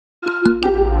All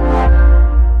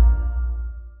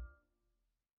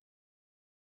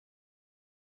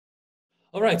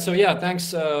right, so yeah,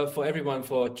 thanks for everyone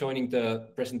for joining the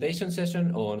presentation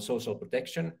session on social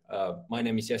protection. My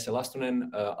name is Jesse Lastunen.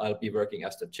 I'll be working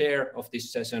as the chair of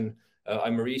this session.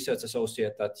 I'm a research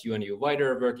associate at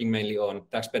UNU-WIDER, working mainly on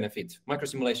tax benefit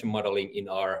microsimulation modeling in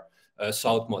our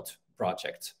SouthMod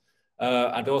project.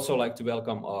 I'd also like to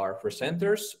welcome our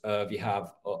presenters. We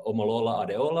have Omolola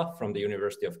Adeola from the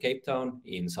University of Cape Town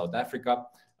in South Africa,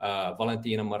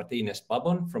 Valentina Martinez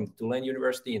Pabon from Tulane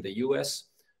University in the US.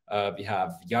 We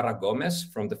have Yara Gomes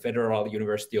from the Federal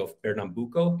University of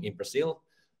Pernambuco in Brazil,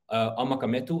 Amaka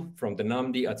Metu from the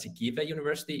Namdi Azikiwe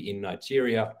University in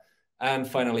Nigeria, and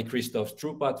finally Christoph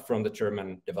Strupat from the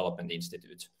German Development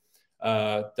Institute.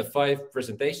 The 5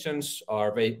 presentations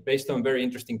are based on very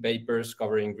interesting papers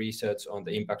covering research on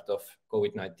the impact of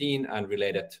COVID-19 and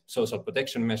related social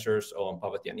protection measures on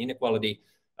poverty and inequality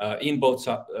in both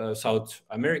South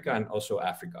America and also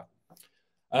Africa.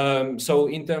 So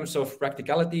in terms of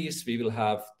practicalities, we will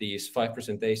have these 5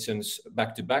 presentations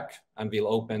back to back, and we'll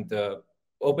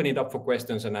open it up for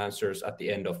questions and answers at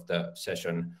the end of the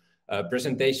session.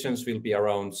 Presentations will be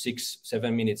around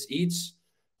 6-7 minutes each.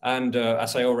 And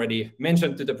as I already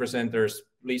mentioned to the presenters,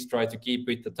 please try to keep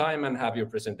with the time and have your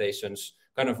presentations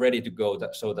kind of ready to go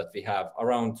so that we have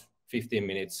around 15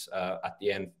 minutes at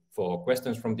the end for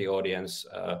questions from the audience,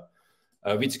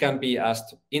 which can be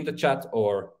asked in the chat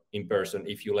or in person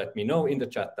if you let me know in the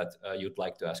chat that you'd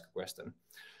like to ask a question.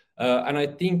 And I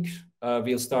think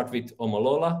we'll start with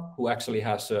Omolola, who actually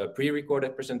has a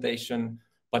pre-recorded presentation,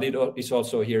 but it is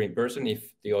also here in person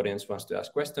if the audience wants to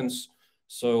ask questions.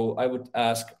 So I would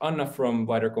ask Anna from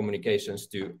Wider Communications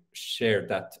to share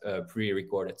that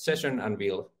pre-recorded session, and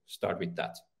we'll start with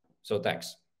that. So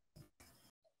thanks.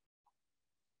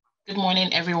 Good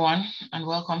morning, everyone, and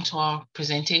welcome to our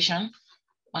presentation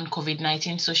on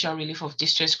COVID-19 social relief of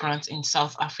distress grants in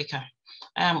South Africa.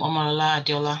 I am Omolola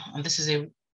Adeola, and this is a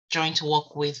joint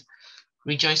work with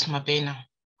Rejoice Mabena.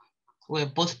 We're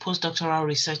both postdoctoral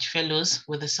research fellows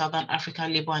with the Southern Africa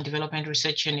Labour and Development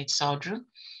Research Unit, SALDRU,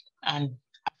 and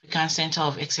African Center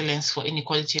of Excellence for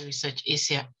Inequality Research,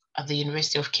 ACIA, at the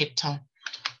University of Cape Town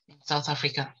in South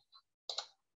Africa.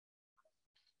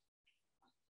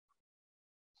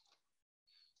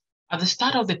 At the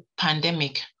start of the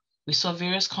pandemic, we saw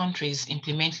various countries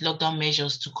implement lockdown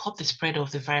measures to curb the spread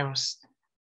of the virus.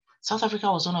 South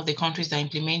Africa was one of the countries that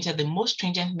implemented the most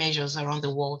stringent measures around the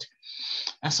world.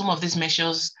 And some of these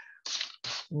measures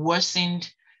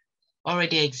worsened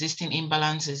already existing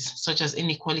imbalances, such as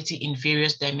inequality in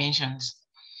various dimensions.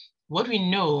 What we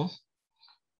know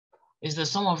is that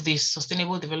some of these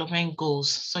sustainable development goals,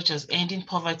 such as ending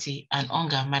poverty and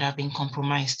hunger, might have been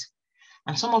compromised.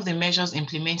 And some of the measures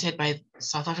implemented by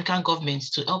South African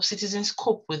governments to help citizens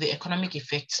cope with the economic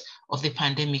effects of the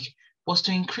pandemic was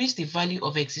to increase the value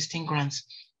of existing grants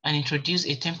and introduce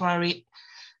a temporary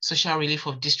social relief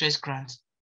of distress grant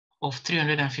of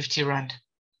 350 Rand.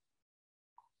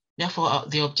 Therefore,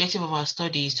 the objective of our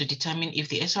study is to determine if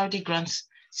the SRD grants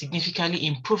significantly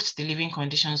improved the living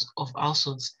conditions of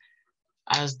households,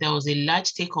 as there was a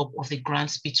large take-up of the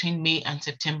grants between May and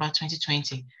September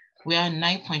 2020, where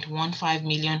 9.15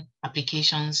 million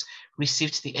applications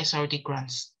received the SRD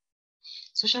grants.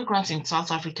 Social grants in South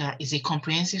Africa is a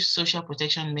comprehensive social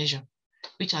protection measure,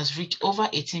 which has reached over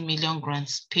 18 million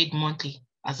grants paid monthly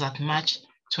as at March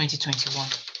 2021.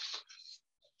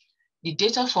 The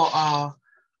data for our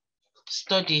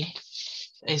study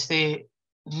is the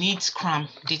NEED-SCRAM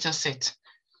dataset.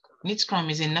 NEED-SCRAM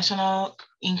is a National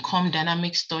Income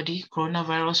Dynamic Study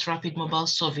Coronavirus Rapid Mobile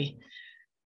Survey.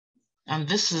 And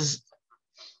this is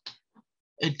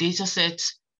a data set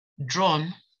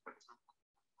drawn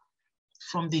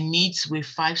from the NEEDS with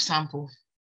 5 samples.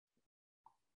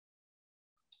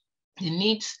 The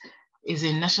NEEDS is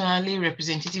a nationally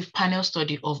representative panel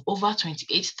study of over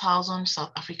 28,000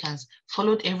 South Africans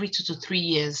followed every 2 to 3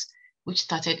 years, which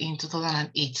started in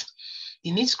 2008.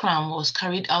 The NEED-SCRAM was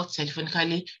carried out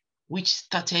telephonically, which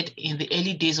started in the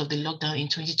early days of the lockdown in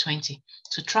 2020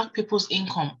 to track people's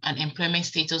income and employment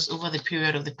status over the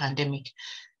period of the pandemic.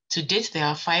 To date, there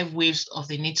are 5 waves of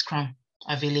the NEED-SCRAM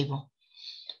available,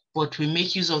 but we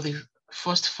make use of the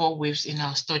first 4 waves in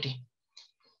our study.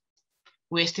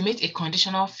 We estimate a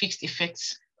conditional fixed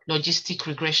effects logistic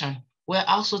regression where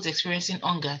households experiencing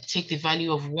hunger take the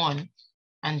value of 1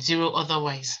 and 0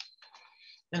 otherwise.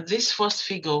 In this first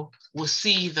figure, we'll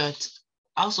see that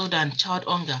household and child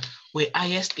hunger were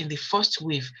highest in the first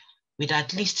wave with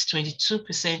at least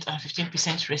 22% and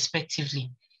 15% respectively.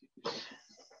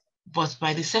 But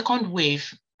by the second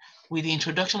wave, with the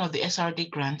introduction of the SRD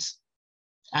grants,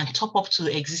 and top up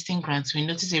to existing grants, we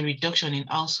notice a reduction in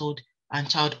household and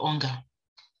child hunger.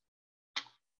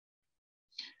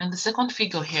 And the second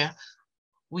figure here,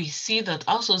 we see that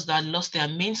households that lost their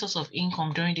main source of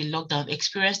income during the lockdown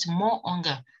experienced more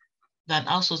hunger than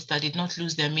households that did not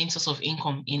lose their main source of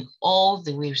income in all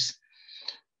the waves.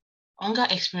 Hunger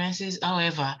experiences,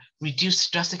 however,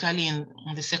 reduced drastically in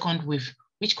the second wave,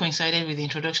 which coincided with the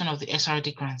introduction of the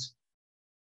SRD grants.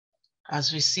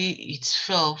 As we see, it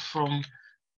fell from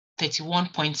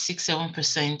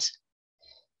 31.67%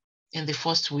 in the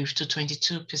first wave to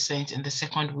 22% in the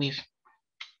second wave.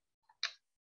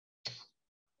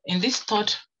 In this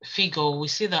third figure, we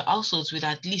see that households with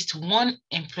at least one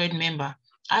employed member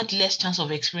had less chance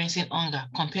of experiencing hunger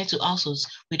compared to households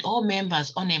with all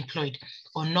members unemployed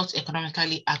or not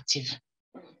economically active.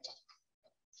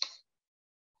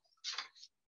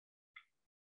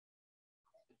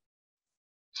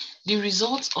 The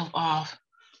results of our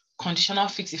conditional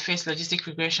fixed effects logistic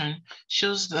regression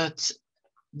shows that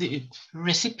the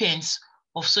recipients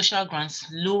of social grants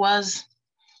lowers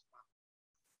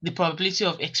the probability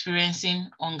of experiencing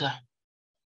hunger,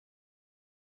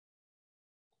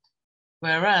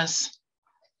 whereas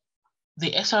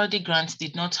the SRD grants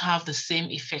did not have the same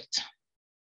effect.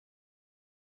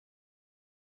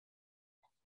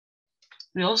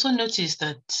 We also noticed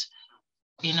that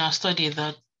in our study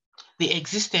that the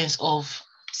existence of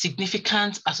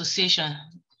significant association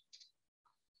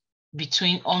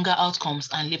between hunger outcomes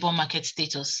and labor market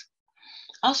status.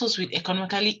 Households with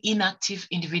economically inactive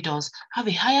individuals have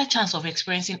a higher chance of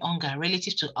experiencing hunger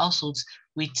relative to households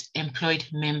with employed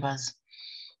members.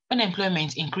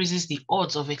 Unemployment increases the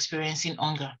odds of experiencing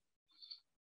hunger.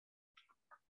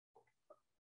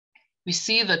 We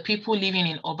see that people living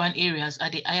in urban areas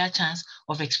had a higher chance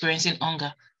of experiencing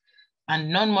hunger, and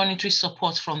non-monetary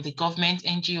support from the government,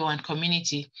 NGO, and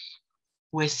community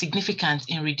were significant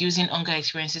in reducing hunger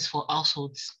experiences for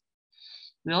households.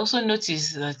 We also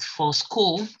noticed that for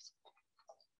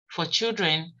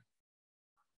children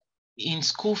in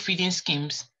school feeding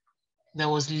schemes, there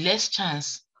was less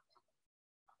chance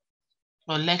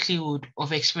or likelihood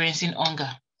of experiencing hunger,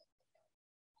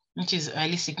 which is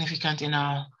highly significant in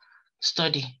our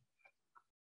study.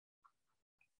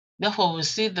 Therefore, we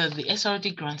see that the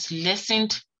SRD grants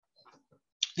lessened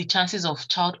the chances of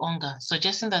child hunger,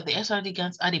 suggesting that the SRD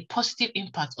grants had a positive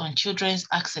impact on children's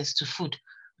access to food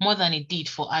more than it did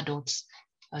for adults,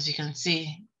 as you can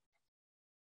see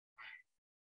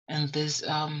in this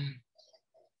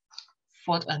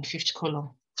fourth and fifth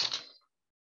column.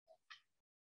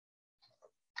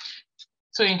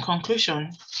 So in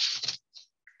conclusion,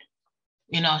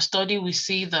 in our study, we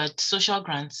see that social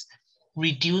grants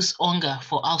reduce hunger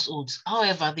for households.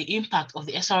 However, the impact of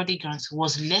the SRD grants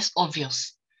was less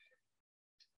obvious.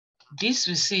 This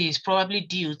we see is probably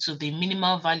due to the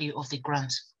minimal value of the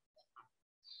grant.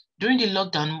 During the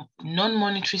lockdown,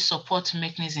 non-monetary support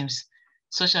mechanisms,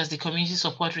 such as the community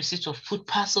support receipt of food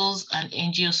parcels and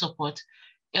NGO support,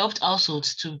 helped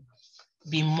households to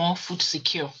be more food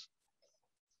secure.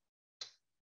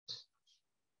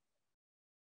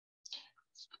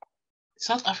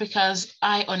 South Africa's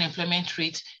high unemployment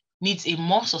rate needs a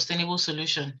more sustainable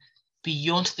solution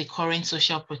beyond the current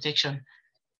social protection.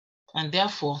 And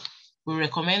therefore, we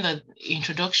recommend the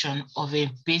introduction of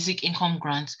a basic income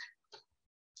grant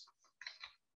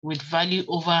with value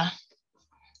over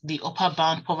the upper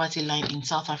bound poverty line in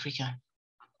South Africa.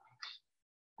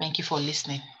 Thank you for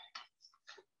listening.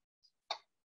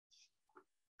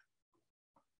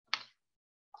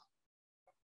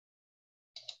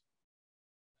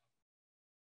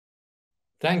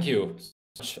 Thank you.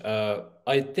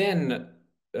 I then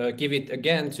give it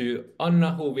again to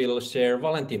Anna, who will share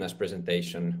Valentina's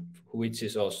presentation, which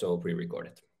is also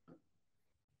pre-recorded.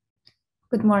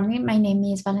 Good morning, my name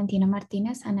is Valentina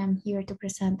Martinez, and I'm here to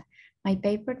present my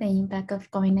paper, The Impact of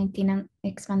COVID-19 and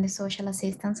Expanded Social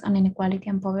Assistance on Inequality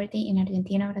and Poverty in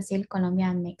Argentina, Brazil, Colombia,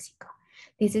 and Mexico.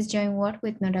 This is joint work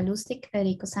with Nora Lustig,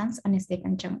 Federico Sanz, and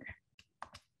Stephen Junger.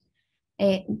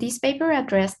 This paper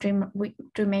addressed three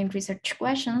main research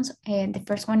questions. The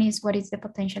first one is, what is the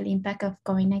potential impact of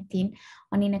COVID-19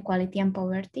 on inequality and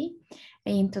poverty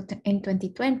in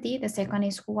 2020? The second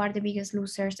is, who are the biggest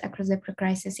losers across the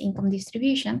pre-crisis income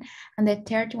distribution? And the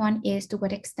third one is, to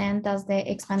what extent does the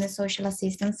expanded social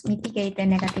assistance mitigate the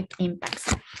negative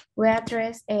impacts? We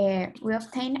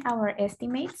obtain our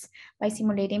estimates by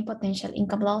simulating potential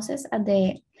income losses at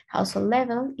the household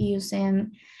level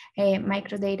using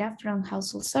microdata from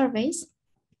household surveys.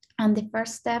 And the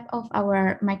first step of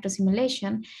our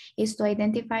microsimulation is to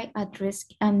identify at-risk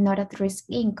and not at-risk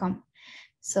income.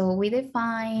 So we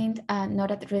defined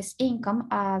not at risk income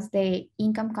as the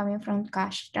income coming from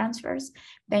cash transfers,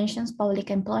 pensions, public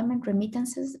employment,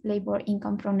 remittances, labor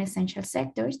income from essential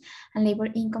sectors, and labor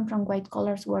income from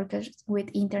white-collar workers with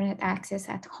internet access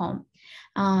at home.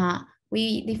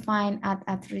 We define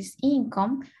at risk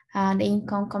income the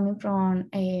income coming from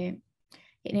in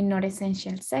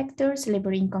non-essential sectors,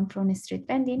 labor income from street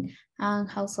vending, and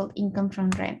household income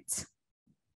from rents.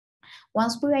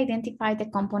 Once we identify the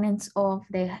components of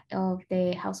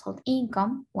the household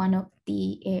income, one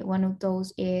of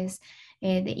those is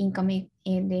the income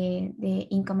the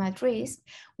income at risk.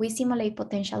 We simulate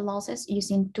potential losses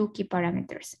using two key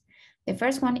parameters. The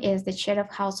first one is the share of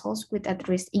households with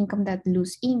at-risk income that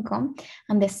lose income,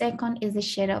 and the second is the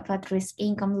share of at-risk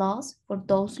income loss for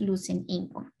those losing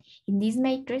income. In this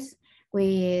matrix,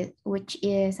 which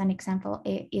is an example,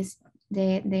 is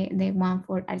the one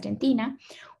for Argentina,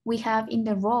 we have in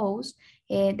the rows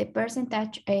the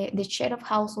percentage, the share of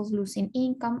households losing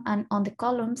income, and on the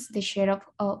columns, the share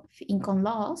of income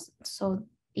loss. So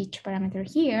each parameter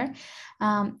here.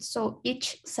 So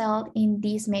each cell in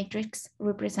this matrix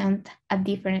represent a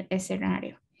different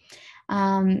scenario.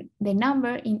 The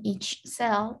number in each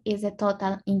cell is the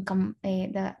total income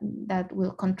that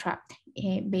will contract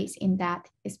based in that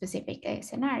specific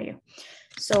scenario.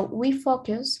 So we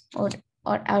focus, or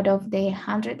out of the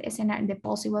 100 the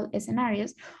possible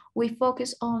scenarios, we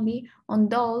focus only on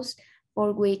those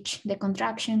for which the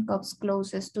contraction comes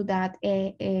closest to that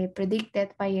predicted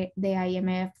by the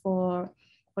IMF for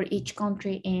each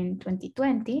country in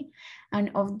 2020.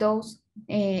 And of those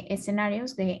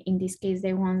scenarios, in this case,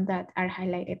 the ones that are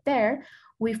highlighted there,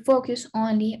 we focus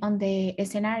only on the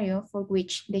scenario for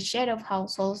which the share of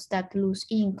households that lose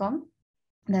income,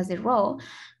 that's the row,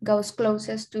 goes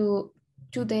closest to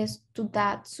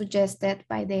that suggested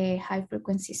by the high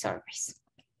frequency surveys.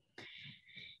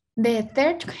 The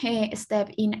third step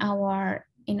in our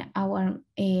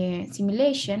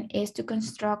simulation is to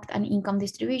construct an income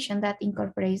distribution that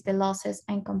incorporates the losses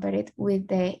and compare it with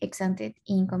the ex-ante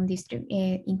income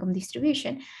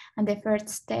distribution. And the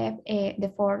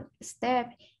fourth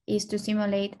step is to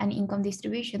simulate an income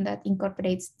distribution that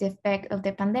incorporates the effect of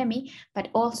the pandemic, but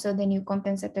also the new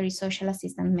compensatory social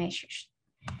assistance measures.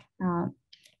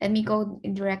 Let me go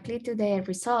directly to the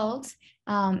results.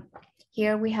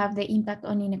 Here we have the impact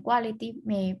on inequality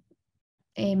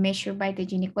measured by the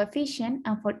Gini coefficient,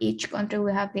 and for each country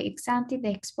we have the ex-ante, the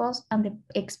ex-post, and the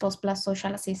ex-post plus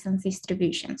social assistance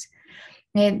distributions.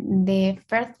 The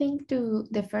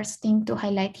first thing to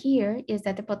highlight here is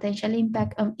that the potential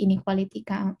impact on inequality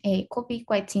could be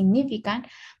quite significant,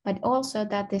 but also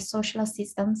that the social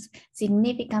assistance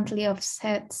significantly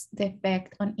offsets the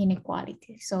effect on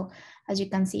inequality. So as you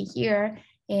can see here,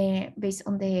 based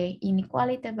on the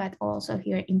inequality, but also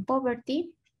here in poverty,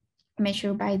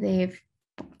 measured by the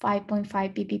 5.5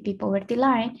 PPP poverty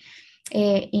line.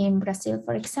 In Brazil,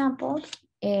 for example,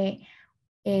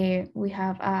 we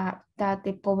have that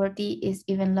the poverty is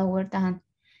even lower than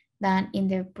in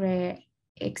the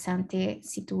pre-ex-ante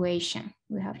situation.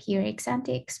 We have here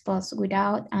ex-ante, ex-post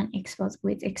without, and ex-post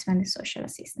with expanded social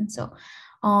assistance. So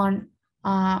on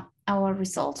our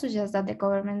results suggest that the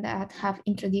government that have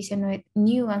introduced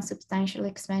new and substantial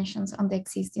expansions on the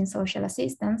existing social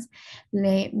assistance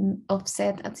may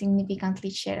offset a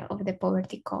significantly share of the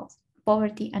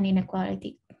poverty and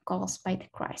inequality caused by the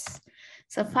crisis.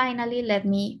 So finally, let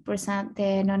me present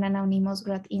the non-anonymous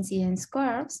growth incidence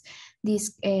curves.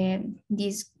 These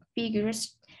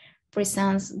figures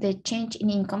presents the change in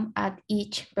income at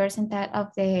each percentile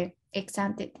of the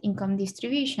ex-ante income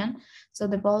distribution. So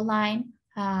the bold line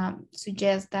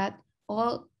suggests that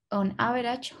on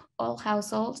average, all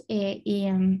households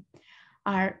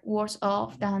are worse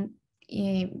off than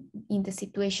in the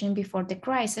situation before the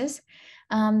crisis.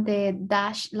 The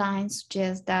dashed line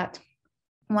suggests that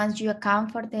once you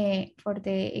account for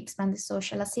the expanded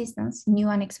social assistance, new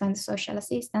and expanded social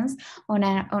assistance, on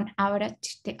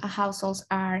average, the households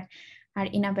are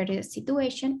in a better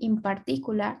situation. In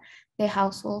particular, the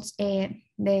households,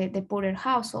 the poorer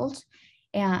households,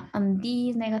 and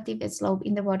this negative slope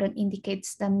in the bottom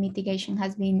indicates that mitigation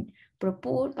has been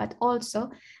proposed, but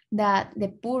also that the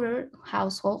poorer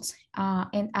households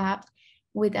end up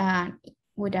with an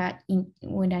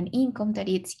income that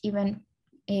is even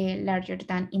larger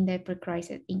than in the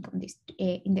pre-crisis income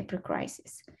in the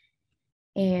pre-crisis.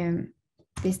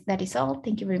 That is all.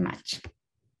 Thank you very much.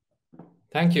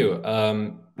 Thank you.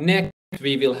 Next,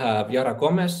 we will have Yara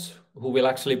Gomes, who will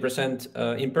actually present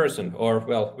in person, or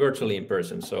well, virtually in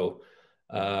person. So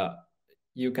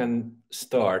you can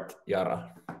start,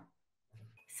 Yara.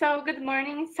 So good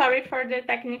morning. Sorry for the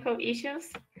technical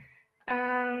issues.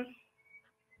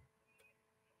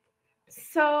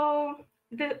 So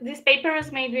this paper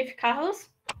was made with Carlos,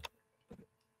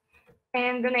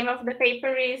 and the name of the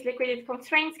paper is Liquidity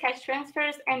Constraints, Cash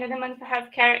Transfers, and the Demand for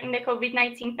Healthcare in the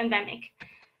COVID-19 Pandemic.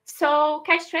 So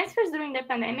cash transfers during the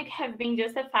pandemic have been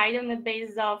justified on the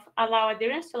basis of allow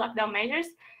adherence to lockdown measures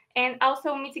and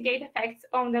also mitigate effects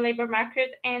on the labor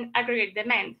market and aggregate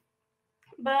demand.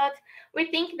 But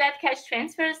we think that cash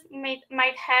transfers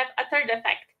might have a third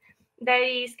effect. That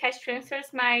is, cash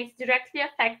transfers might directly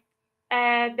affect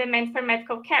demand for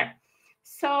medical care.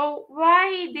 So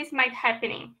why this might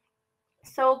happening?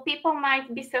 So people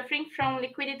might be suffering from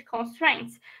liquidity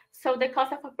constraints. So the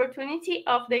cost of opportunity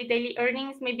of their daily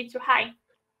earnings may be too high.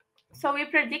 So we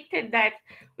predicted that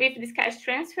with these cash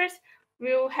transfers,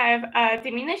 we will have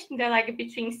diminished the lag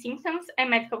between symptoms and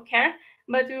medical care,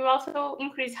 but we will also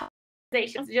increase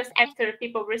hospitalizations just after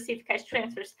people receive cash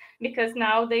transfers, because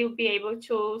now they will be able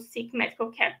to seek medical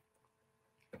care.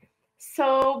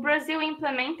 So Brazil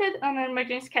implemented an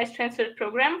emergency cash transfer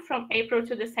program from April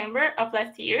to December of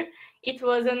last year. It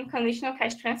was an unconditional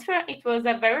cash transfer. It was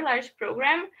a very large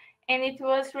program, and it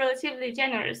was relatively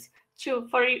generous.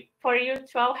 For you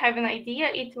to all have an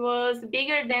idea, it was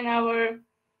bigger than our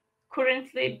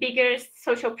currently biggest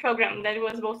social program that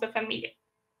was Bolsa Familia.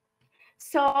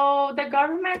 So the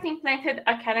government implemented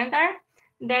a calendar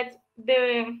that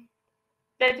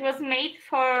was made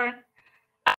for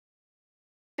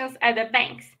at the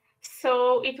banks.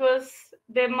 So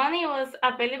the money was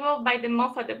available by the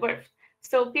month of the birth.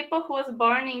 So people who was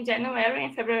born in January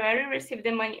and February received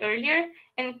the money earlier,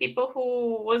 and people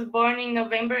who was born in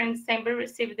November and December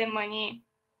received the money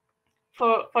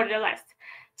for the last.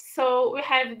 So we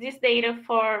have this data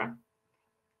for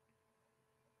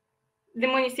the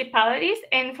municipalities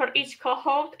and for each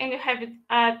cohort, and we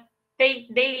have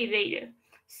daily data.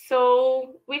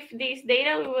 So with this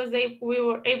data, we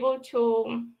were able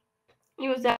to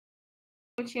use that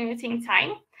opportunity in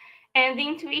time. And the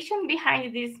intuition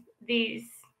behind this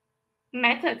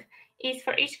method is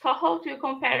for each cohort to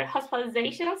compare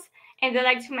hospitalizations and the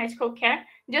lag to medical care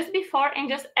just before and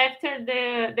just after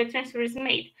the transfer is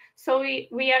made. So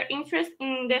we are interested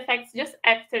in the effects just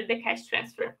after the cash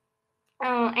transfer.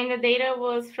 And the data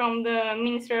was from the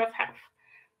Ministry of Health.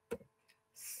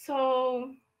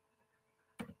 So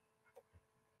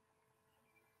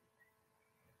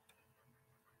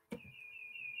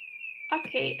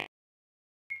okay.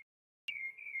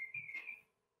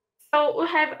 So we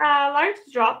have a large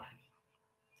drop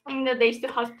in the days to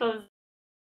hospitals.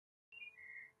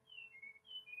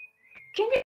 Can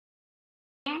you?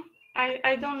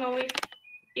 I don't know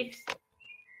if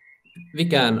we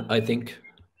can, I think.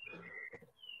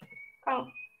 Oh,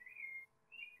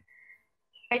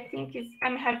 I think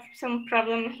I'm having some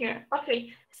problem here.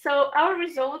 Okay, so our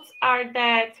results are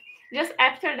that just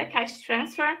after the cash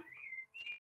transfer,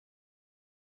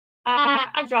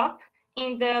 a drop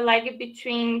in the lag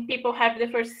between people have the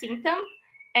first symptom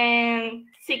and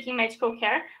seeking medical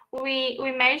care. We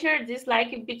measured this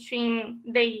lag between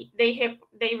they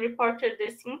reported the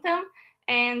symptom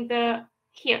and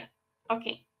here.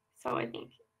 Okay, so I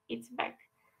think it's back.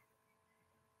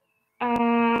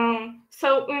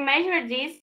 So we measured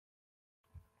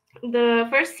the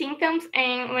first symptoms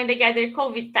and when they get their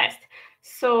COVID test.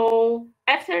 So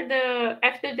after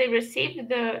they received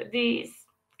this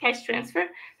cash transfer,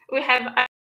 we have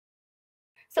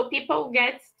so people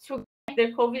get to get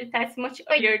their COVID test much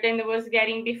earlier than it was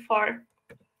getting before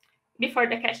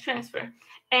the cash transfer,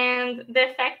 and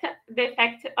the effect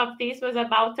of this was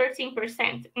about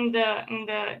 13% in the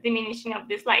diminishing of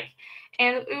this lag.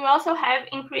 And we also have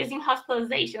increasing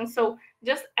hospitalization. So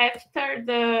just after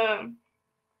the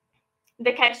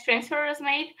cash transfer was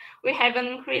made, we have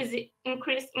an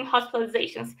increase in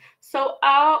hospitalizations. So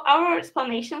our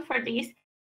explanation for this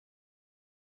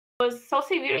was so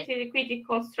severe liquidity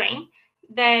constraint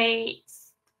they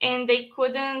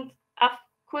couldn't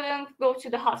go to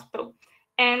the hospital.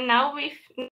 And now we've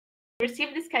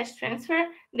received this cash transfer,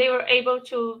 they were able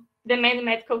to demand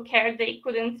medical care they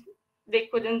couldn't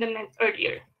demand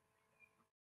earlier.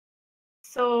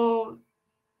 So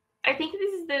I think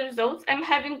this is the results. I'm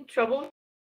having trouble,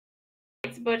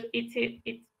 but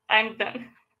I'm done.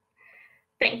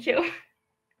 Thank you.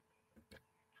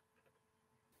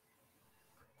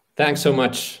 Thanks so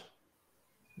much.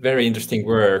 Very interesting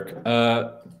work.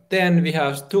 Then we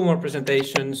have two more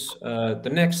presentations. The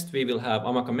next we will have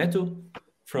Amaka Metu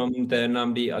from the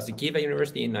Nnamdi Azikiwe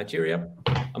University in Nigeria.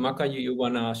 Amaka, you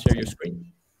want to share your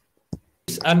screen?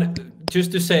 And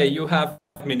just to say, you have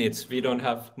minutes. We don't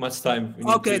have much time. We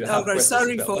okay,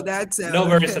 sorry for that. No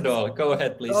worries at all. Go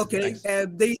ahead, please. Okay,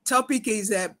 the topic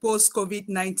is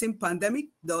post-COVID-19 pandemic.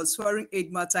 Does foreign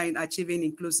aid matter in achieving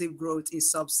inclusive growth in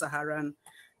sub-Saharan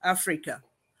Africa?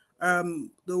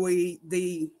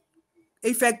 The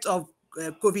effect of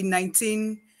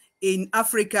COVID-19 in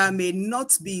Africa may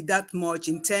not be that much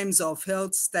in terms of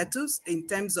health status, in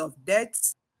terms of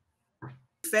death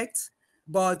effects,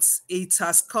 but it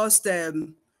has caused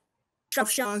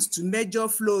disruptions to major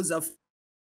flows of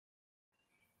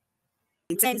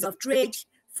in terms of trade,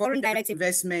 foreign direct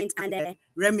investment, and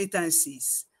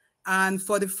remittances. And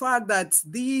for the fact that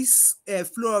this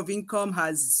flow of income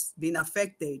has been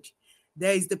affected,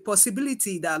 there is the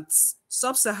possibility that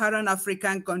sub-Saharan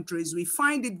African countries will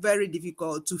find it very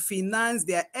difficult to finance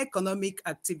their economic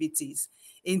activities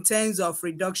in terms of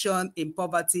reduction in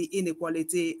poverty,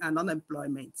 inequality, and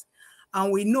unemployment.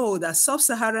 And we know that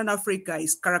sub-Saharan Africa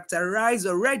is characterized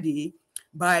already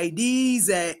by these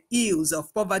ills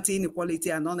of poverty, inequality,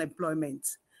 and unemployment,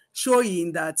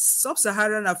 showing that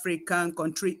sub-Saharan African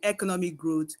country economic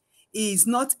growth is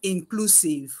not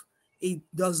inclusive. It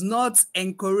does not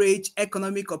encourage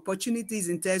economic opportunities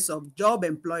in terms of job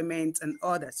employment and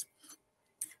others.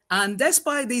 And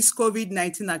despite these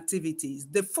COVID-19 activities,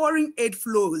 the foreign aid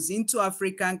flows into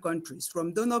African countries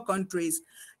from donor countries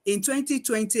in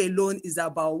 2020 alone is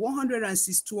about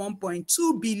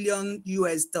 $161.2 billion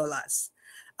US.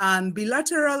 And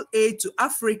bilateral aid to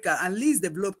Africa and least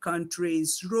developed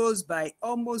countries rose by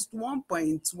almost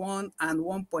 1.1 and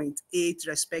 1.8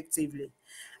 respectively.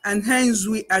 And hence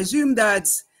we assume that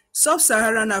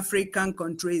sub-Saharan African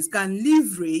countries can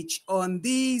leverage on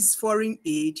these foreign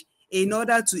aid in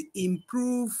order to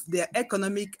improve their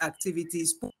economic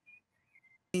activities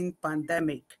in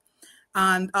pandemic.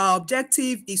 And our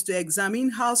objective is to examine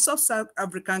how sub-Saharan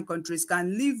African countries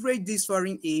can leverage this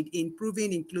foreign aid in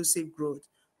improving inclusive growth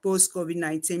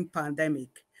post-COVID-19 pandemic,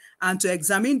 and to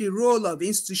examine the role of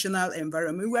institutional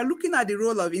environment. We are looking at the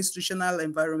role of institutional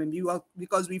environment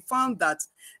because we found that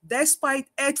despite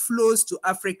aid flows to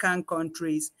African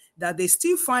countries, that they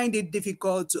still find it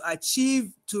difficult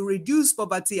to reduce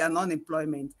poverty and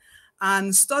unemployment.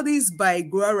 And studies by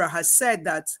Guara has said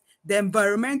that the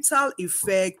environmental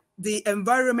effect, the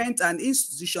environment and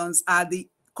institutions are the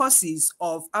causes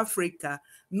of Africa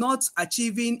not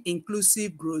achieving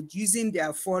inclusive growth using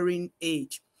their foreign aid.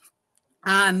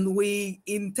 And we,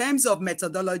 in terms of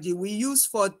methodology, we use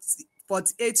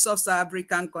 48 sub-Saharan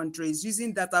African countries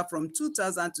using data from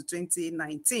 2000 to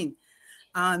 2019.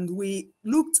 And we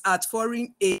looked at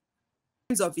foreign aid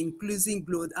in terms of inclusive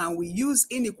growth, and we use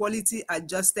inequality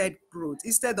adjusted growth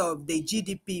instead of the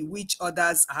GDP, which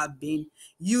others have been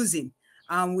using.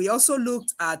 And we also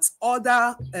looked at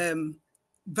other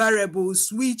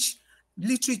variables which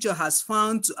literature has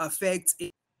found to affect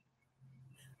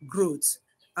growth.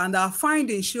 And our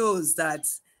finding shows that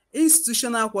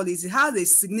institutional quality has a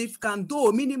significant,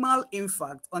 though minimal,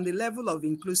 impact on the level of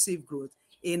inclusive growth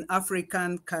in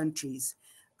African countries.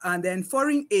 And then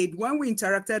foreign aid, when we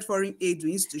interacted foreign aid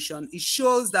to institutions, it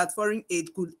shows that foreign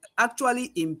aid could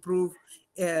actually improve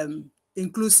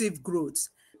inclusive growth.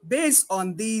 Based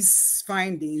on these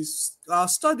findings, our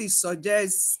study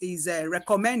suggests is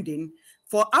recommending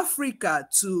for Africa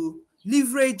to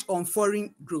leverage on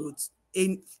foreign growth,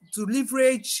 to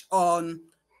leverage on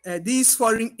this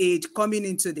foreign aid coming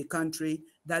into the country,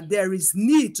 that there is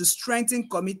need to strengthen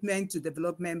commitment to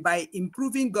development by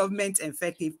improving government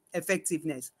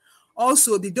effectiveness.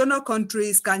 Also, the donor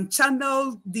countries can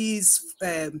channel this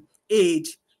aid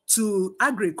to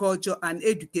agriculture and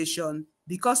education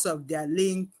because of their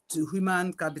link to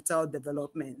human capital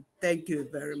development. Thank you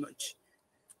very much.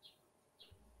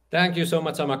 Thank you so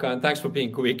much, Amaka, and thanks for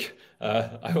being quick.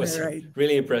 I was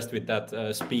really impressed with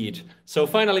that speed. So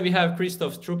finally, we have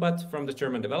Christoph Strupat from the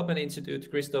German Development Institute.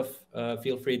 Christoph,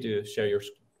 feel free to share your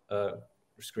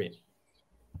screen.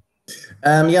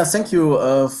 Yeah, thank you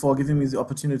for giving me the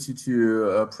opportunity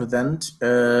to present.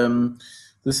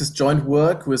 This is joint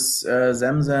work with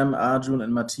Zamzam, Arjun,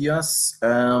 and Matthias. They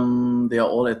are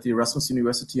all at the Erasmus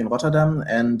University in Rotterdam,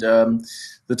 and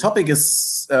the topic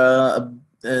is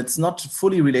it's not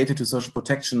fully related to social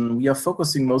protection. We are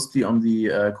focusing mostly on the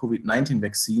COVID-19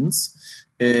 vaccines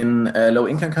in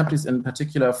low-income countries, in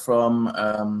particular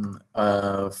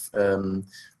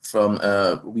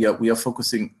we are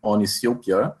focusing on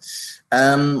Ethiopia.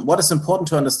 What is important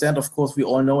to understand, of course, we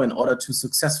all know in order to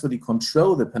successfully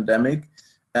control the pandemic,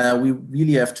 we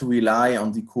really have to rely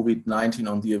on the COVID-19,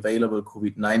 on the available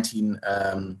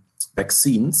COVID-19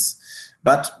 vaccines.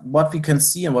 But what we can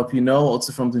see and what we know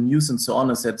also from the news and so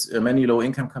on is that many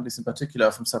low-income countries, in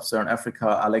particular from sub-Saharan Africa,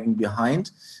 are lagging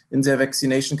behind in their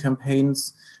vaccination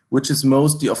campaigns, which is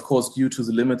mostly, of course, due to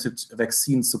the limited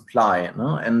vaccine supply.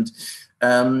 No? And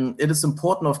it is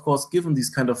important, of course, given these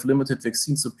kind of limited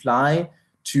vaccine supply,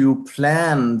 to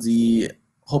plan the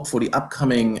hopefully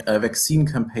upcoming vaccine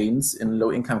campaigns in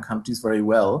low-income countries very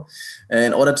well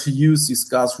in order to use these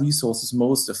scarce resources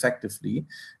most effectively.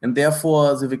 And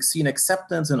therefore, the vaccine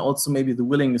acceptance and also maybe the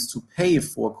willingness to pay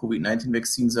for COVID-19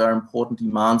 vaccines are important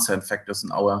demand-side factors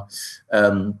in our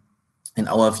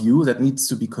view that needs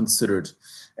to be considered.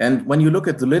 And when you look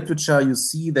at the literature, you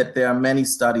see that there are many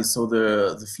studies. So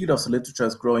the field of the literature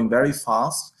is growing very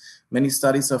fast. Many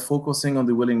studies are focusing on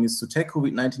the willingness to take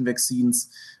COVID-19 vaccines,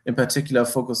 in particular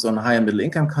focused on high and middle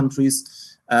income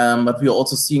countries. But we are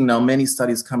also seeing now many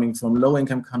studies coming from low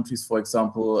income countries, for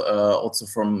example, also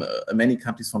from many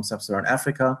countries from sub-Saharan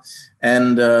Africa.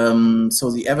 And so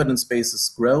the evidence base is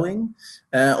growing.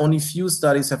 Only few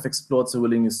studies have explored the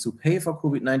willingness to pay for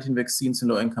COVID-19 vaccines in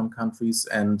low-income countries.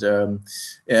 And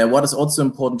what is also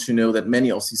important to know that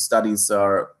many of these studies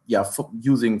are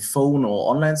using phone or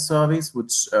online surveys,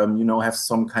 which have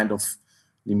some kind of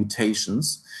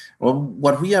limitations. Well,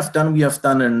 what we have done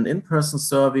an in-person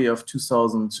survey of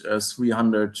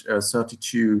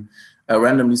 2,332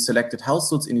 randomly selected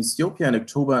households in Ethiopia in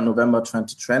October and November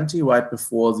 2020, right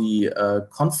before the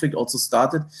conflict also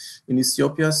started in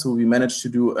Ethiopia. So we managed to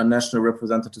do a national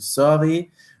representative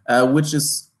survey, which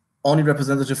is only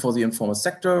representative for the informal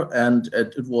sector, and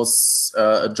it was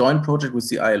a joint project with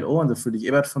the ILO and the Friedrich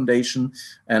Ebert Foundation.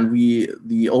 And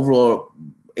the overall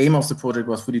aim of the project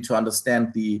was really to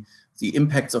understand the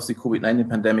impacts of the COVID-19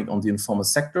 pandemic on the informal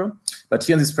sector. But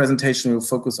here in this presentation, we'll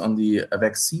focus on the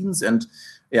vaccines. And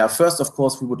first, of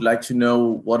course, we would like to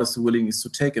know what is the willingness to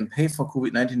take and pay for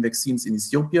COVID-19 vaccines in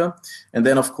Ethiopia. And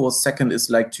then, of course, second is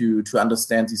like to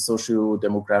understand the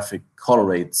socio-demographic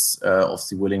correlates of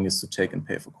the willingness to take and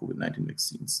pay for COVID-19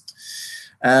 vaccines.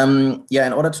 In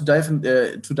order to dive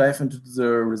into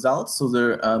the results, so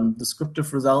the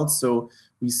descriptive results, so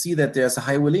we see that there's a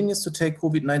high willingness to take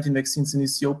COVID-19 vaccines in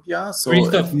Ethiopia. So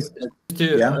Christoph,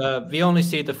 we only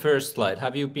see the first slide.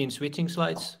 Have you been switching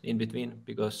slides in between?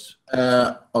 Because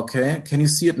okay, can you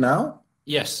see it now?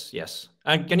 Yes.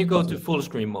 And can you go to full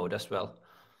screen mode as well?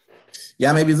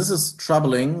 Yeah, maybe this is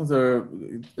troubling.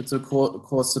 It's of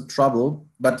course a trouble.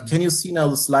 But can you see now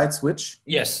the slide switch?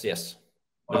 Yes.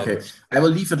 Okay, I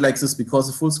will leave it like this because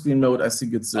the full screen mode, I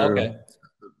think it's okay.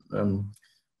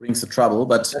 Brings the trouble,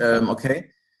 but okay.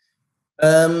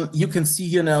 You can see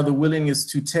here now the willingness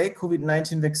to take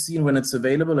COVID-19 vaccine when it's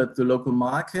available at the local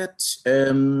market.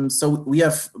 So we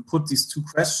have put these two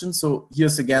questions. So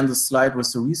here's again the slide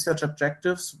with the research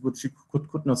objectives, which you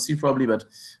could not see probably, but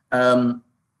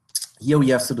here we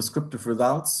have the descriptive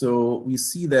results. So we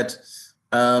see that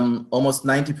almost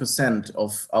 90%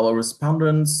 of our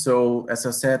respondents, so as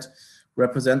I said,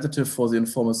 representative for the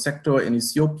informal sector in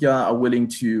Ethiopia, are willing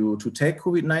to take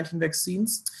COVID-19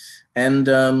 vaccines. And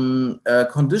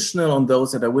conditional on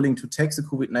those that are willing to take the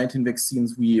COVID-19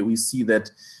 vaccines, we see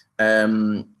that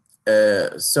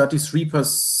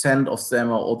 33% of them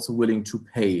are also willing to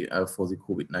pay for the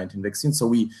COVID-19 vaccine. So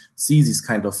we see this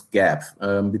kind of gap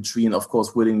between, of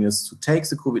course, willingness to take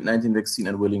the COVID-19 vaccine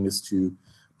and willingness to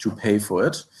pay for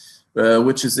it,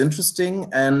 which is interesting.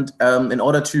 And in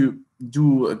order to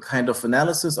do a kind of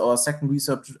analysis, our second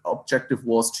research objective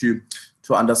was to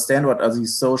understand what are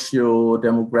these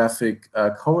socio-demographic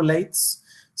correlates.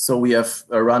 So we have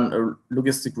run a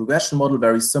logistic regression model,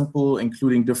 very simple,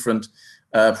 including different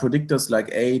predictors like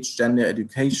age, gender,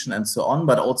 education, and so on,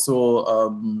 but also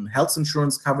health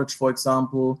insurance coverage, for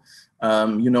example.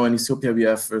 In Ethiopia, we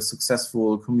have a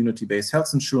successful community-based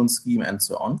health insurance scheme and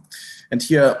so on. And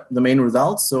here, the main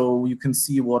results. So you can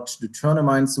see what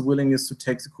determines the willingness to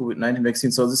take the COVID-19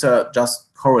 vaccine. So these are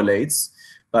just correlates,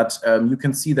 but you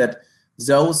can see that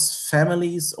those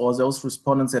families or those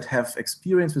respondents that have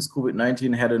experience with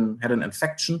COVID-19 had an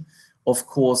infection, of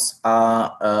course,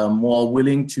 are more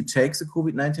willing to take the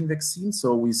COVID-19 vaccine.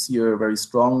 So we see a very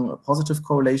strong positive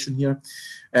correlation here.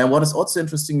 And what is also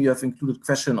interesting, we have included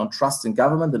question on trust in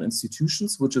government and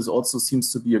institutions, which is also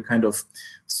seems to be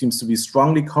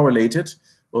strongly correlated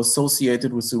or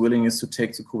associated with the willingness to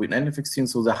take the COVID-19 vaccine.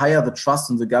 So the higher the trust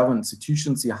in the government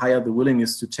institutions, the higher the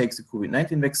willingness to take the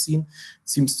COVID-19 vaccine. It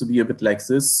seems to be a bit like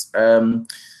this.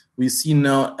 We see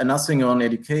now nothing on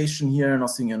education here,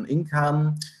 nothing on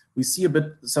income. We see a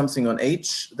bit something on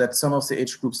age, that some of the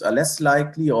age groups are less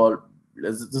likely or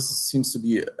this seems to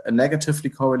be negatively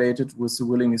correlated with the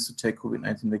willingness to take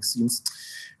COVID-19 vaccines.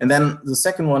 And then the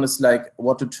second one is like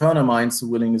what determines the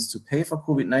willingness to pay for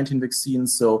COVID-19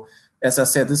 vaccines. So as I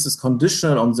said, this is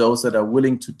conditional on those that are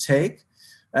willing to take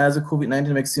the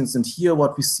COVID-19 vaccines. And here,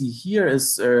 what we see here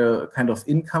is a kind of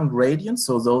income gradient.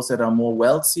 So those that are more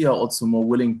wealthy are also more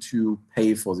willing to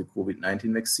pay for the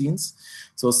COVID-19 vaccines.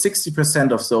 So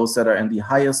 60% of those that are in the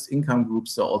highest income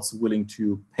groups are also willing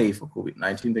to pay for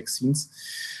COVID-19 vaccines.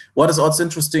 What is also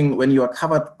interesting, when you are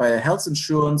covered by a health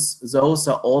insurance, those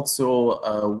are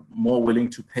also more willing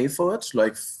to pay for it,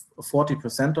 like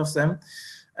 40% of them.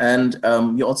 And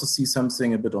you also see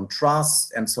something a bit on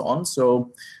trust and so on.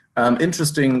 So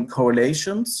interesting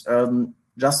correlations.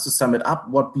 Just to sum it up,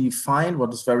 what we find,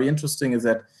 what is very interesting is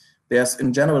that there's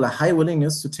in general a high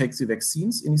willingness to take the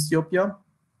vaccines in Ethiopia,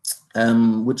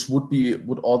 which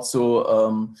would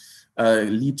also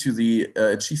lead to the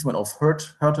achievement of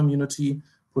herd immunity.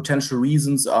 Potential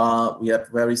reasons are we had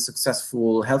very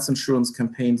successful health insurance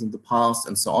campaigns in the past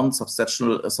and so on,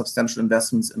 substantial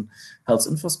investments in health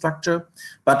infrastructure.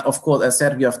 But of course, as I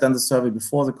said, we have done the survey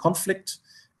before the conflict.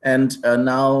 And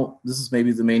now this is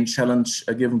maybe the main challenge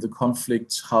given the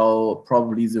conflict, how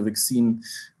probably the vaccine,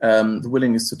 the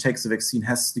willingness to take the vaccine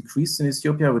has decreased in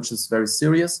Ethiopia, which is very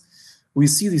serious. We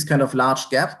see these kind of large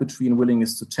gap between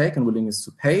willingness to take and willingness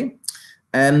to pay.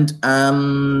 And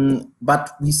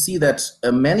but we see that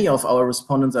many of our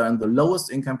respondents are in the lowest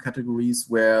income categories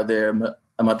where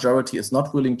a majority is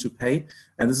not willing to pay.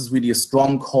 And this is really a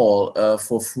strong call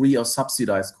for free or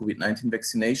subsidized COVID-19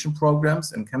 vaccination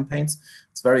programs and campaigns.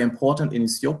 It's very important in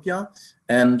Ethiopia.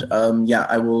 And yeah,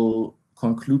 I will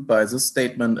conclude by this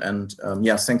statement. And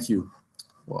yeah, thank you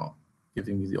for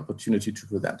giving me the opportunity to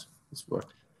present this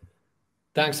work.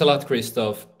 Thanks a lot,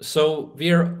 Christoph. So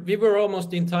we were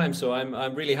almost in time, so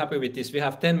I'm really happy with this. We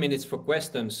have 10 minutes for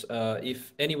questions.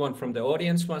 If anyone from the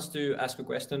audience wants to ask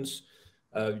questions,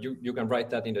 you can write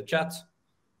that in the chat.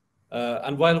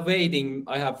 And while waiting,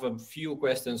 I have a few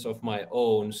questions of my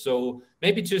own. So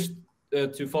maybe just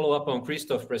to follow up on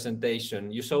Christoph's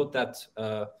presentation, you showed that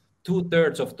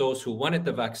 2/3 of those who wanted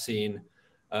the vaccine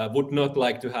would not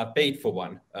like to have paid for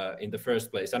one in the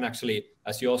first place. And actually,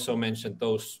 as you also mentioned,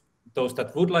 those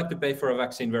that would like to pay for a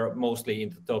vaccine were mostly in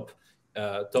the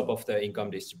top of the income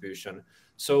distribution.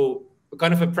 So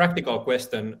kind of a practical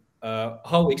question,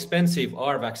 how expensive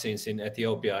are vaccines in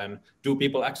Ethiopia, and do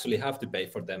people actually have to pay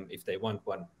for them if they want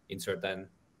one in certain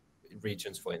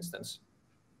regions, for instance?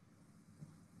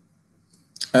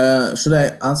 Should I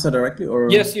answer directly, or?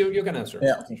 Yes, you can answer.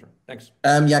 Yeah, okay. Sure. Thanks.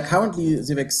 Yeah, currently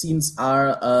the vaccines are,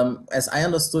 as I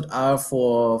understood, are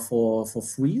for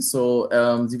free. So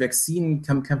the vaccine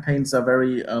campaigns are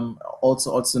very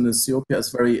also in Ethiopia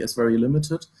is very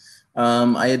limited.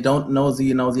 I don't know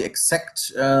the exact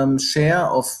share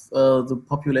of the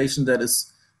population that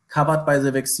is covered by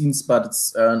the vaccines, but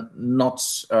it's not.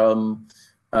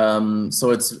 So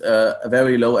it's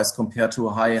very low as compared to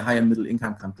high and middle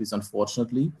income countries,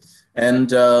 unfortunately. And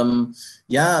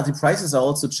yeah, the prices are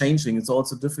also changing. It's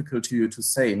also difficult to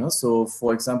say. No? So,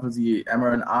 for example, the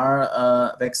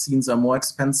mRNA vaccines are more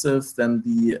expensive than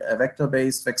the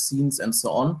vector-based vaccines, and so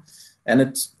on. And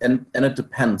it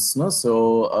depends. No?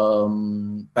 So,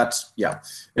 but yeah,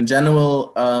 in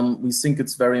general, we think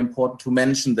it's very important to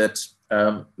mention that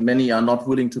many are not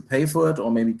willing to pay for it,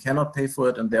 or maybe cannot pay for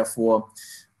it, and therefore.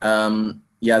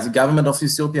 Yeah, the government of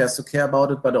Ethiopia has to care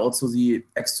about it, but also the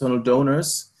external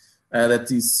donors, that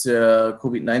these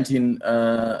COVID-19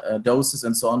 doses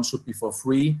and so on should be for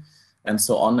free and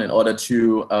so on, in order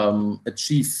to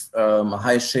achieve a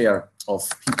high share of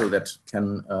people that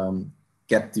can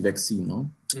get the vaccine. No?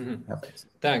 Mm-hmm.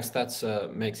 Thanks, that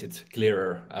makes it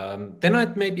clearer. Then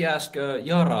I'd maybe ask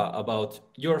Yara about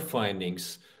your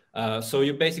findings. So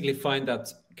you basically find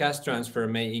that cash transfer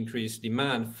may increase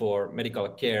demand for medical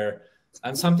care.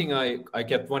 And something I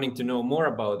kept wanting to know more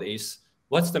about is,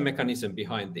 what's the mechanism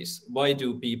behind this? Why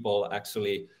do people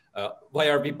actually, why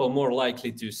are people more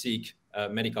likely to seek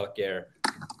medical care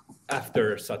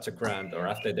after such a grant or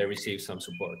after they receive some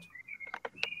support?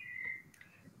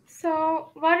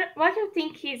 So what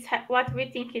we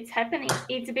think is happening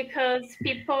is because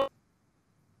people.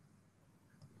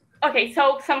 Okay,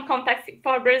 so some context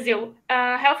for Brazil.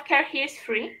 Healthcare here is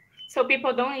free, so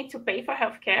people don't need to pay for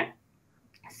healthcare.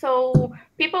 So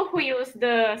people who use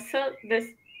the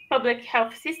public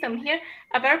health system here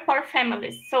are very poor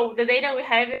families. So the data we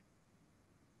have.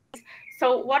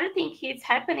 So what I think is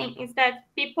happening is that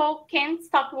people can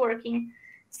stop working.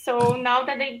 So now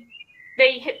that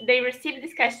they receive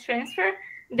this cash transfer,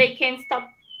 they can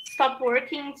stop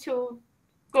working to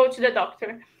go to the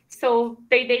doctor. So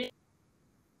they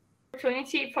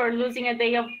opportunity for losing a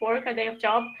day of work, a day of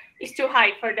job, is too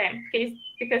high for them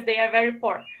because they are very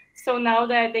poor. So now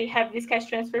that they have this cash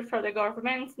transfer for the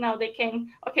government, now they can,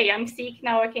 okay, I'm sick,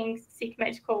 now I can seek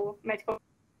medical.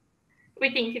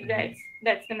 We think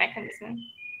that's the mechanism.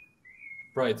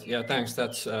 Right. Yeah. Thanks.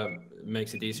 That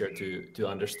makes it easier to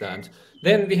understand.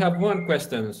 Then we have one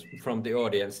question from the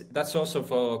audience. That's also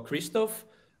for Christoph.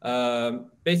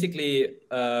 Basically,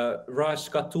 Raj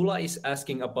Katula is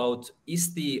asking about: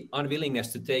 is the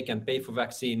unwillingness to take and pay for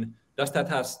vaccine, does that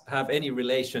have any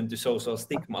relation to social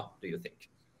stigma? Do you think?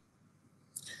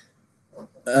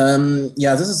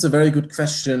 Yeah, this is a very good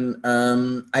question.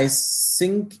 I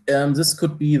think this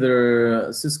could be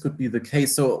the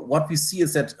case. So what we see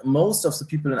is that most of the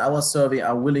people in our survey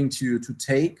are willing to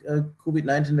take a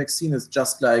COVID-19 vaccine. It's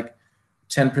just like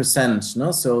 10%,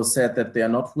 no? So said that they are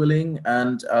not willing,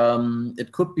 and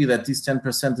it could be that these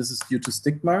 10%, this is due to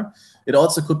stigma. It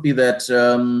also could be that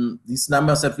these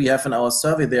numbers that we have in our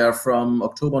survey, they are from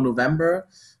October, November.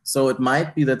 So it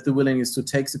might be that the willingness to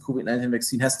take the COVID-19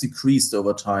 vaccine has decreased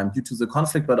over time due to the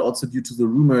conflict, but also due to the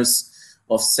rumors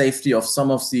of safety of some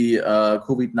of the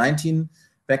COVID-19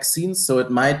 vaccines. So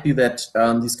it might be that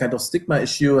this kind of stigma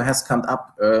issue has come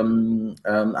up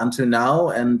until now,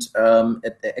 and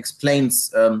it explains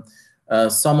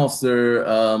some of the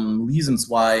reasons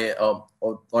why, or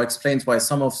explains why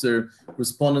some of the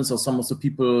respondents or some of the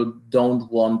people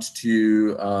don't want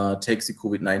to take the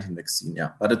COVID-19 vaccine. Yeah,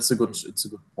 but it's a good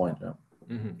point. Yeah.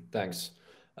 Mm-hmm. Thanks.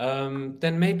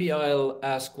 Then maybe I'll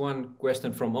ask one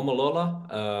question from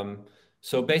Omolola.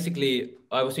 So basically,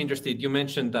 I was interested. You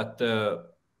mentioned that the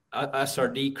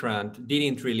SRD grant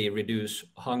didn't really reduce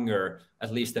hunger,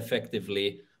 at least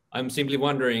effectively. I'm simply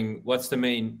wondering, what's the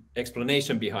main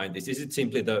explanation behind this? Is it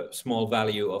simply the small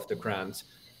value of the grant?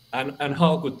 And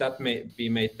how could that be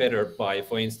made better by,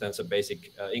 for instance, a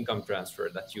basic income transfer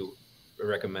that you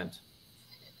recommend?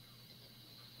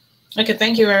 Okay,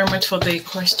 thank you very much for the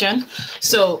question.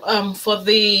 So for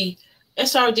the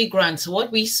SRD grants,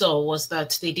 what we saw was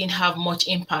that they didn't have much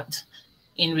impact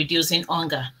in reducing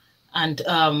hunger. And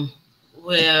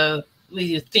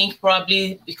we think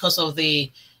probably because of the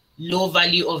low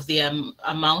value of the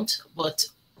amount, but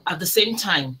at the same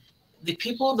time, the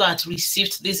people that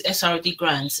received these SRD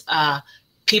grants are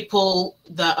people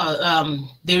that are,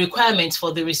 the requirements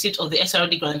for the receipt of the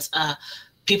SRD grants are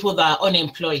people that are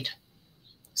unemployed.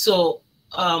 So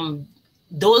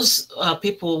those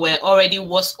people were already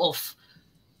worse off,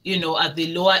 you know, at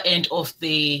the lower end of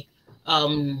the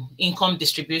income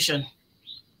distribution.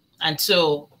 And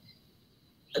so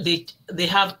they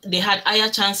had higher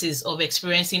chances of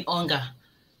experiencing hunger,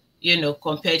 you know,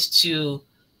 compared to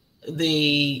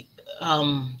the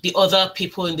other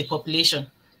people in the population.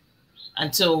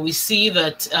 And so we see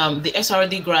that the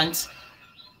SRD grant,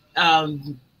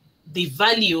 the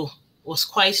value was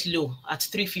quite low at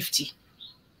 350.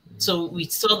 So we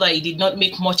saw that it did not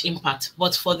make much impact.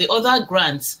 But for the other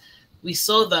grants, we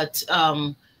saw that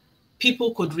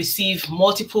people could receive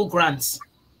multiple grants,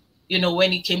 you know,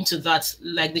 when it came to that,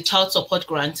 like the child support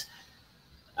grant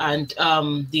and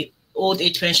the old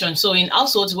age pension. So in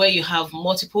households where you have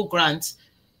multiple grants,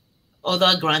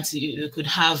 other grants, you could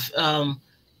have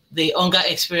the hunger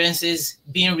experiences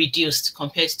being reduced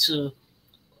compared to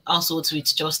households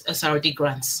with just SRD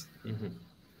grants. Mm-hmm.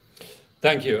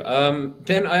 Thank you.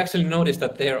 Then I actually noticed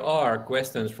that there are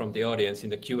questions from the audience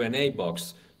in the Q&A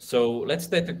box. So let's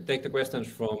take the questions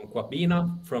from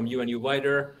Kwabina from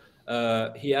UNU-WIDER.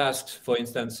 He asks, for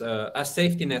instance, as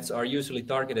safety nets are usually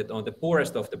targeted on the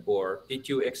poorest of the poor, did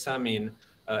you examine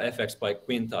effects by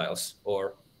quintiles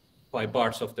or by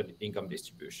parts of the income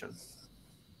distribution?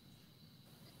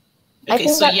 Okay,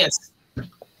 so yes.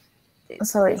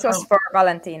 Sorry. This was for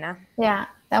Valentina. Yeah,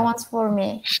 that one's for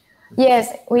me.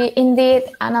 Yes, we indeed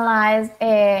analyzed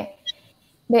the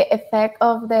effect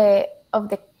of the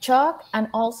shock and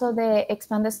also the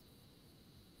expanded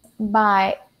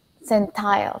by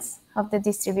centiles of the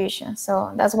distribution.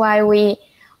 So that's why we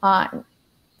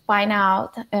find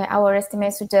out our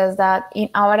estimates suggest that in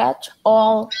average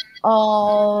all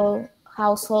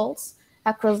households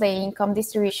across the income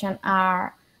distribution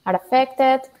are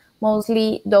affected,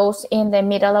 mostly those in the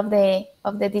middle of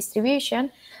the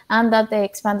distribution, and that the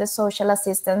expanded social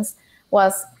assistance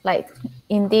was like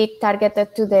indeed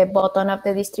targeted to the bottom of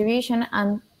the distribution,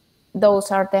 and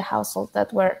those are the households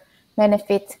that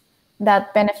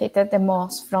benefited the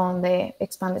most from the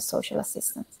expanded social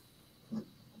assistance.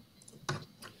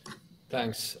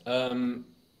 Thanks. And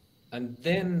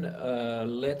then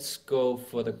let's go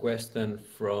for the question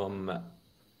from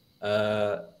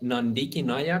Nandiki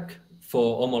Nayak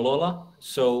for Omolola.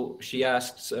 So she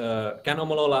asks, can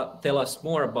Omolola tell us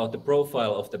more about the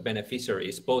profile of the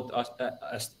beneficiaries, both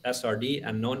SRD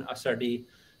and non-SRD,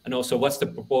 and also what's the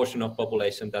proportion of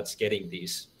population that's getting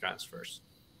these transfers?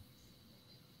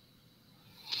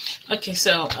 Okay,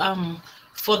 so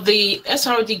for the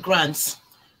SRD grants,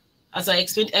 as I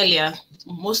explained earlier,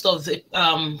 most of the,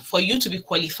 for you to be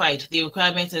qualified, the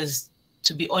requirement is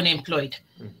to be unemployed,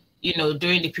 you know,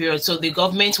 during the period. So the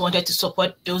government wanted to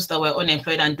support those that were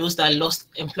unemployed and those that lost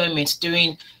employment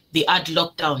during the hard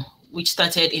lockdown, which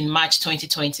started in March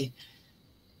 2020.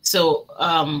 So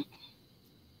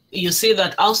you see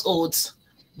that households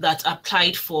that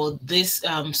applied for this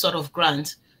sort of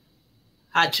grant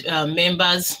had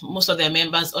members, most of their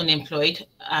members unemployed,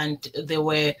 and they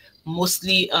were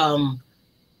mostly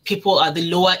people at the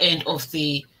lower end of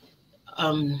the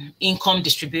income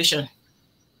distribution,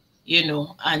 you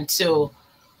know. And so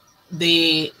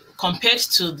they, compared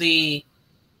to the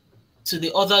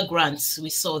other grants, we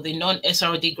saw the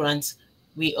non-SRD grants,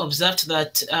 we observed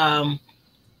that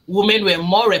women were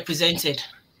more represented,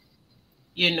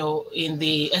 you know, in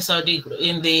the SRD,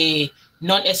 in the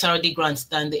non-SRD grants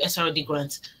than the SRD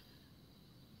grants.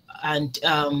 And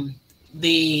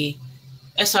the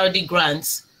SRD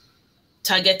grants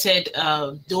targeted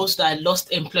those that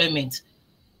lost employment,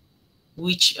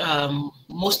 which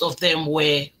most of them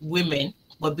were women,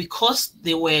 but because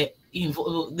they were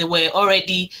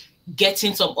already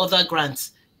getting some other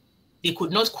grants, they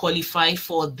could not qualify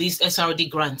for these SRD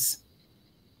grants,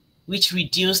 which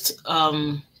reduced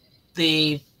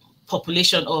the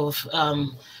population of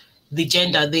the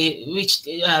gender,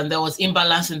 there was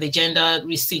imbalance in the gender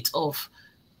receipt of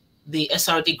the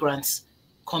SRD grants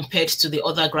compared to the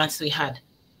other grants we had.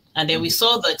 And then we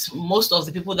saw that most of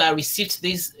the people that received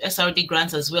these SRD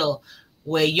grants as well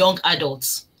were young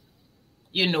adults,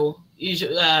 you know,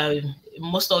 usually,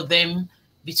 most of them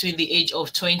between the age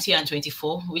of 20 and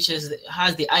 24, which has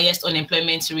the highest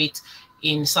unemployment rate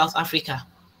in South Africa.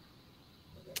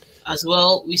 As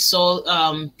well, we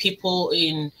saw people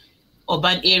in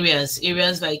urban areas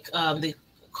like the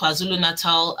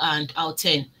KwaZulu-Natal and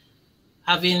Gauteng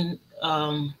having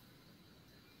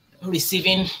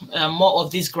receiving more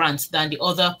of these grants than the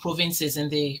other provinces in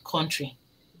the country.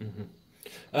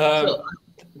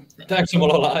 Thanks,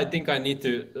 Omolola. I think I need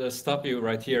to stop you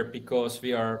right here because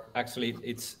we are actually,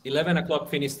 it's 11 o'clock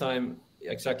Finnish time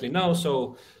exactly now.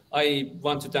 So I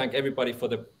want to thank everybody for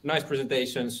the nice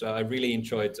presentations. I really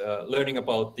enjoyed learning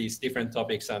about these different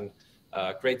topics, and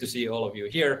great to see all of you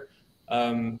here.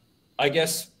 I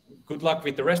guess good luck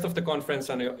with the rest of the conference,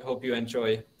 and I hope you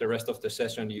enjoy the rest of the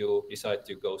session you decide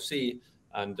to go see.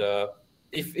 And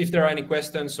if there are any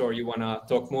questions or you want to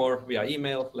talk more via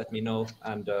email, let me know.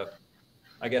 And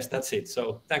I guess that's it.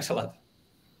 So thanks a lot.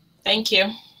 Thank you.